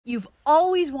You've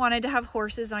always wanted to have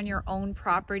horses on your own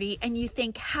property, and you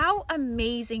think how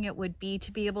amazing it would be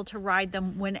to be able to ride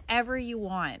them whenever you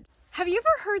want. Have you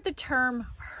ever heard the term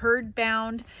herd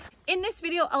bound? In this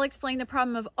video, I'll explain the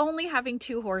problem of only having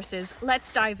 2 horses.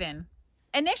 Let's dive in.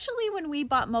 Initially, when we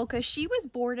bought Mocha, she was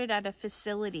boarded at a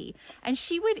facility, and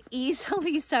she would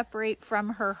easily separate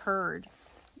from her herd.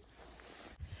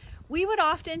 We would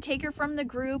often take her from the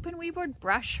group and we would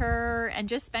brush her and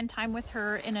just spend time with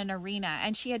her in an arena,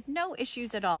 and she had no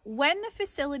issues at all. When the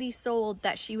facility sold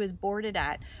that she was boarded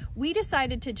at, we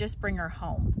decided to just bring her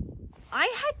home.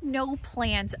 I had no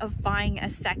plans of buying a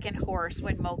second horse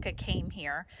when Mocha came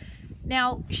here.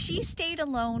 Now, she stayed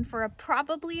alone for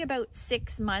probably about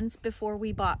 6 months before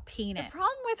we bought Peanut. The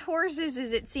problem with horses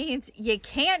is it seems you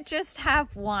can't just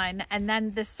have one, and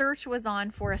then the search was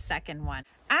on for a second one.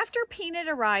 After Peanut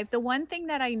arrived, the one thing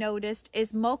that I noticed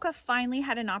is Mocha finally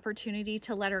had an opportunity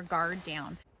to let her guard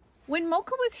down. When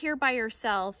Mocha was here by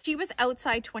herself, she was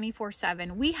outside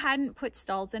 24/7. We hadn't put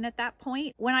stalls in at that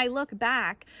point. When I look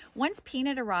back, once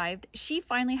Peanut arrived, she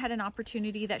finally had an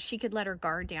opportunity that she could let her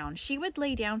guard down. She would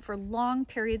lay down for long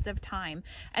periods of time.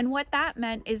 And what that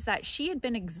meant is that she had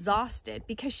been exhausted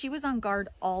because she was on guard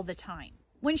all the time.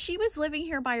 When she was living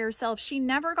here by herself, she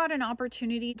never got an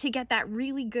opportunity to get that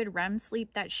really good REM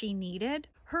sleep that she needed.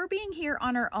 Her being here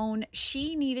on her own,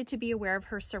 she needed to be aware of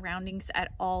her surroundings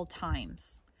at all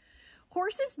times.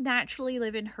 Horses naturally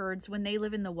live in herds when they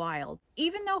live in the wild.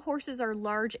 Even though horses are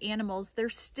large animals, they're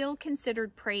still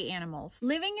considered prey animals.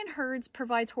 Living in herds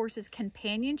provides horses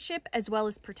companionship as well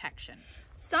as protection.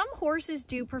 Some horses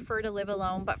do prefer to live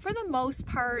alone, but for the most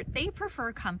part, they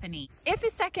prefer company. If a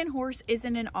second horse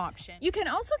isn't an option, you can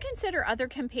also consider other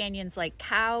companions like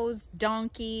cows,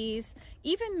 donkeys,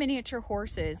 even miniature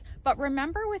horses. But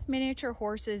remember, with miniature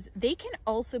horses, they can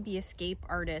also be escape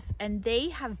artists, and they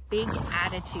have big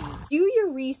attitudes. Do your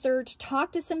research,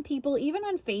 talk to some people, even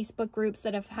on Facebook groups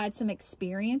that have had some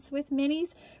experience with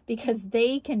minis, because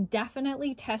they can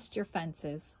definitely test your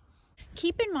fences.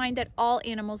 Keep in mind that all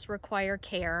animals require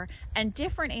care, and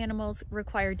different animals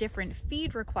require different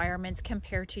feed requirements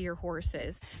compared to your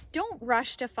horses. Don't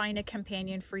rush to find a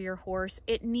companion for your horse.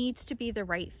 It needs to be the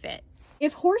right fit.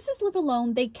 If horses live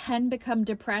alone, they can become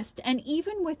depressed and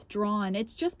even withdrawn.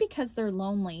 It's just because they're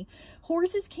lonely.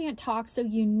 Horses can't talk, so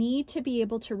you need to be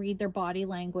able to read their body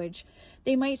language.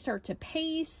 They might start to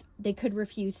pace, they could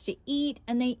refuse to eat,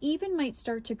 and they even might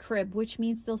start to crib, which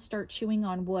means they'll start chewing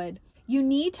on wood. You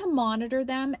need to monitor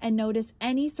them and notice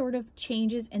any sort of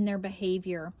changes in their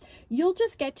behavior. You'll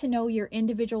just get to know your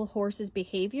individual horse's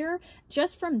behavior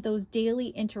just from those daily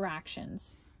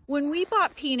interactions. When we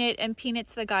bought Peanut, and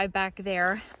Peanut's the guy back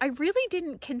there, I really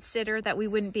didn't consider that we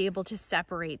wouldn't be able to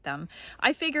separate them.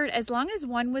 I figured as long as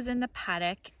one was in the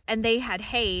paddock and they had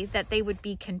hay, that they would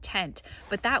be content,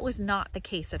 but that was not the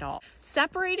case at all.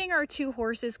 Separating our 2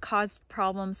 horses caused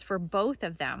problems for both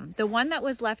of them. The one that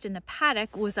was left in the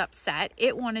paddock was upset.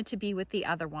 It wanted to be with the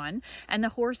other one, and the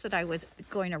horse that I was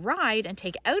going to ride and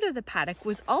take out of the paddock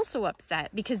was also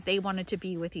upset because they wanted to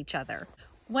be with each other.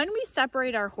 When we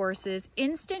separate our horses,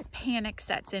 instant panic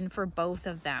sets in for both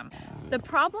of them. The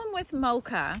problem with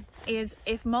Mocha is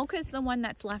if Mocha is the one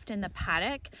that's left in the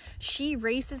paddock, she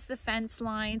races the fence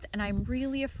lines, and I'm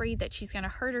really afraid that she's going to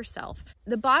hurt herself.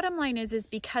 The bottom line is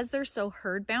because they're so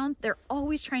herd bound, they're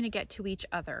always trying to get to each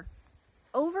other.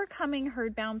 Overcoming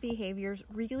herd-bound behaviors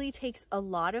really takes a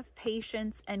lot of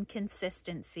patience and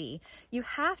consistency. You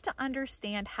have to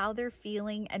understand how they're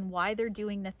feeling and why they're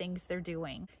doing the things they're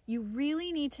doing. You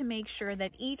really need to make sure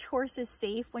that each horse is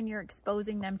safe when you're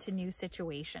exposing them to new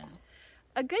situations.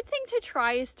 A good thing to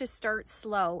try is to start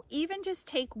slow. Even just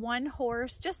take one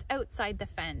horse just outside the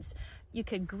fence. You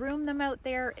could groom them out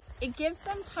there. It gives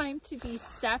them time to be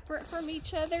separate from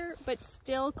each other, but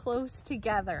still close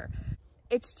together.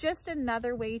 It's just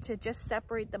another way to just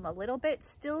separate them a little bit,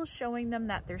 still showing them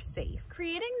that they're safe.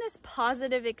 Creating this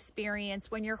positive experience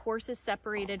when your horse is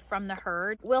separated from the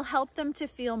herd will help them to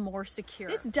feel more secure.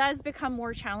 This does become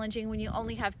more challenging when you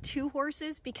only have 2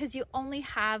 horses because you only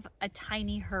have a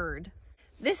tiny herd.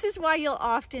 This is why you'll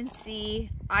often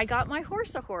see, I got my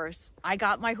horse a horse, I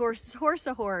got my horse's horse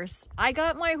a horse, I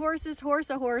got my horse's horse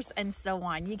a horse, and so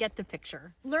on. You get the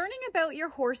picture. Learning about your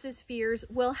horse's fears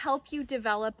will help you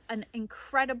develop an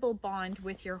incredible bond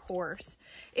with your horse.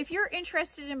 If you're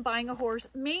interested in buying a horse,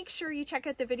 make sure you check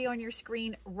out the video on your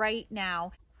screen right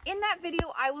now. In that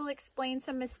video, I will explain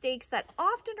some mistakes that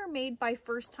often are made by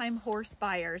first-time horse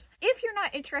buyers. If you're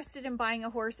not interested in buying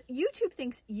a horse, YouTube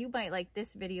thinks you might like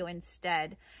this video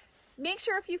instead. Make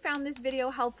sure if you found this video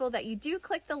helpful that you do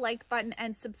click the like button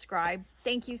and subscribe.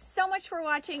 Thank you so much for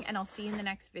watching, and I'll see you in the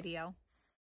next video.